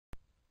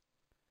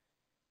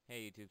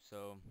Hey YouTube,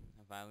 so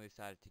I finally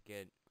decided to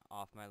get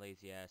off my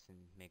lazy ass and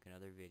make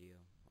another video.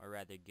 Or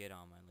rather, get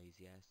on my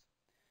lazy ass.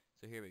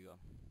 So here we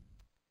go.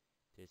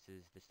 This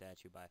is the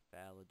statue by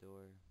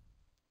Falador.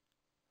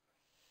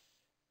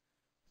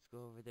 Let's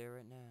go over there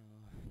right now.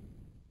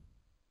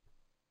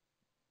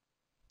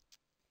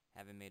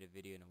 Haven't made a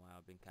video in a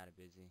while, been kinda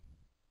busy.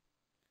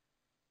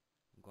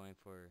 I'm going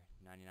for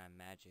 99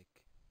 magic.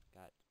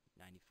 Got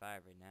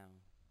 95 right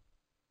now.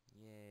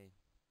 Yay.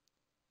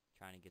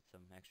 Trying to get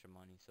some extra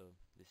money, so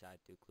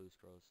decided to do clue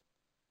scrolls.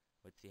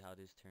 Let's see how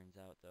this turns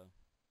out though.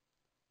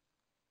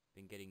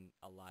 Been getting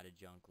a lot of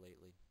junk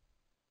lately.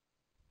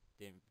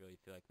 Didn't really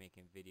feel like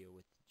making a video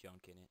with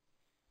junk in it.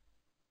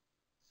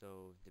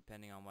 So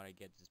depending on what I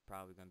get, this is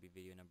probably going to be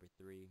video number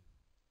 3.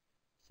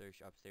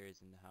 Search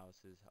upstairs in the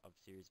houses of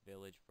Sears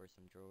Village for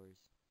some drawers.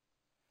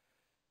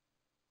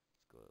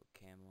 Let's go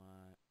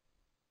Camelot.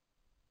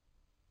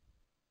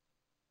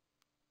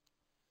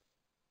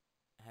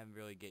 I haven't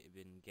really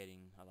been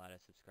getting a lot of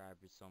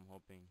subscribers, so I'm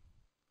hoping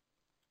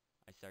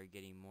I start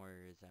getting more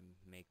as I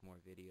make more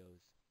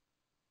videos.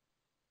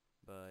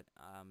 But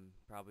I'm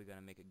probably going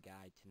to make a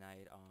guide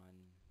tonight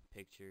on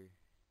picture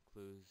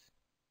clues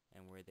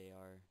and where they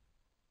are.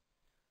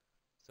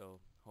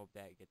 So hope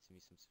that gets me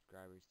some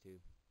subscribers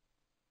too.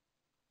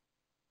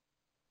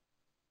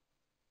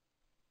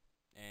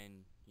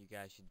 And you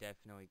guys should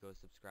definitely go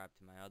subscribe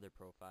to my other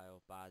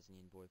profile,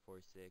 Bosnian Boy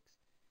 46.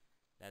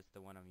 That's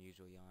the one I'm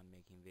usually on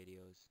making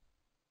videos.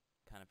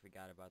 Kind of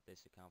forgot about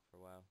this account for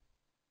a while.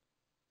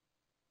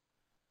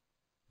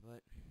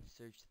 But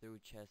search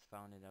through chests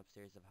found in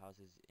upstairs of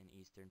houses in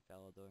eastern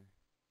Falador.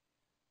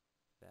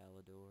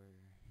 Falador.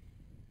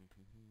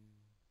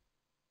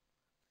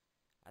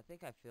 I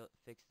think I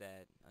fixed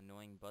that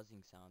annoying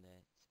buzzing sound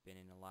that's been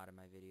in a lot of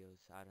my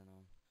videos. I don't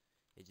know.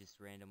 It just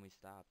randomly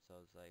stopped, so I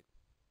was like,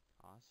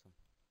 awesome.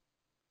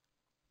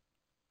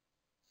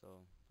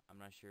 So I'm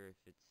not sure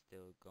if it's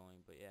still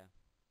going, but yeah.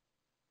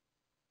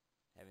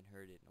 Haven't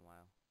heard it in a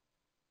while.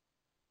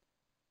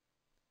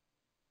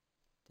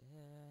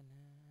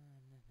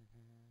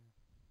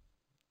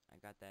 I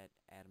got that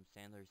Adam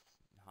Sandler's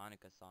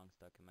Hanukkah song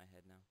stuck in my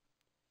head now.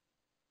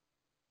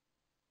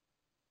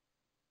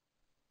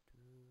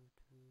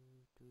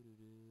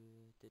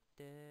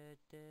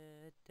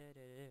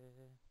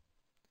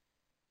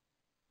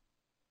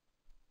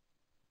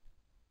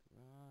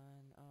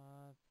 Run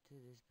up to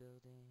this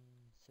building,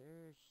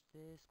 search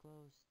this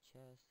closed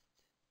chest.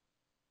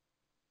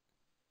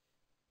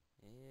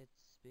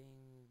 It's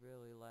being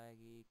really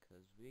laggy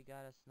 'cause we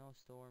got a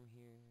snowstorm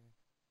here.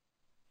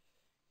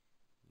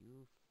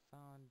 You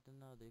found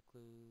another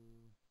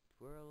clue.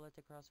 Twirl at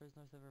the crossroads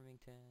north of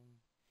Remington.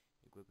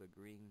 Equip a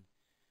green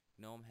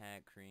gnome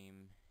hat,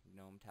 cream,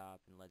 gnome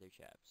top, and leather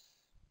chaps.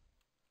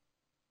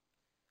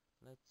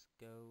 Let's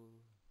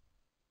go.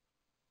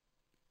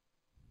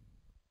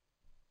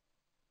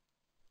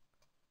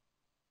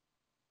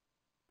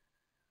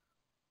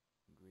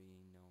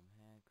 Green gnome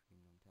hat,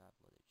 green gnome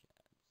top, leather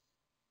chaps.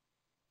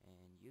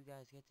 And you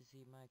guys get to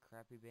see my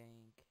crappy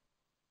bank.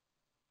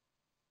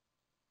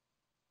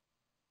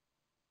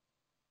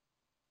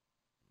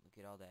 Look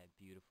at all that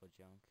beautiful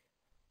junk.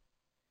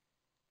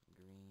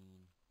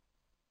 Green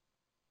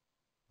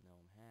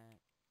gnome hat,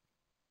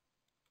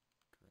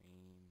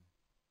 cream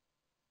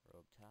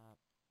robe top,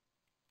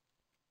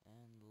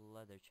 and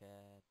leather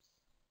chaps.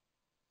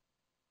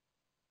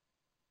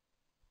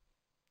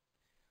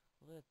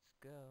 Let's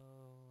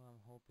go.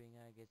 I'm hoping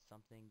I get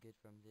something good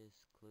from this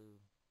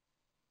clue.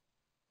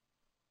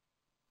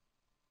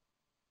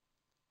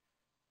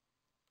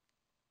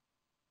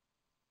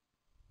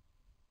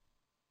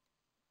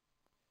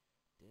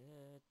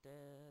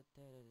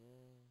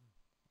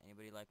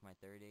 Anybody like my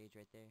third age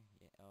right there?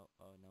 Yeah.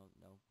 Oh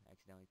no.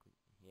 Accidentally.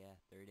 Yeah,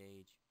 third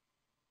age.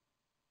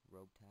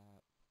 Robe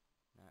top.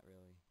 Not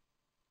really.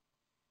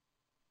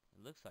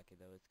 It looks like it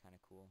though. It's kind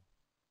of cool.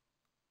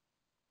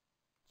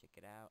 Check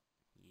it out.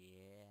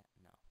 Yeah.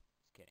 No.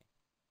 Just kidding.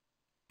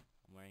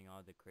 I'm wearing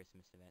all the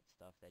Christmas event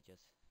stuff that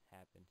just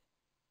happened.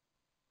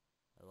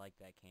 I like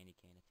that candy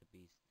cane. It's a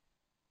beast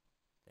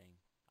thing.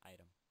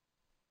 Item.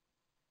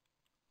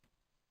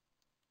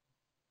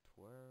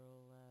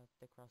 Twirl at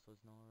the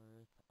crossroads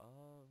north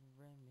of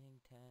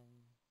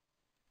Remington.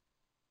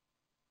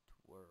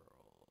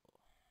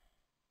 Twirl.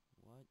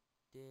 What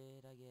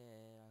did I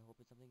get? I hope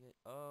it's something good.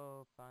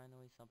 Oh,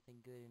 finally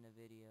something good in a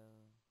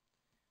video.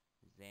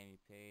 Zammy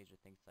page, I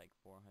think it's like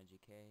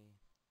 400k.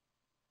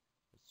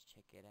 Let's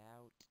check it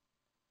out.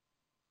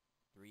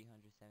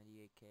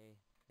 378k.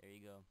 There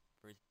you go.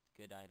 First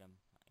good item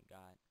I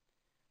got.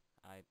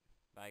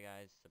 Bye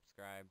guys.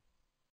 Subscribe.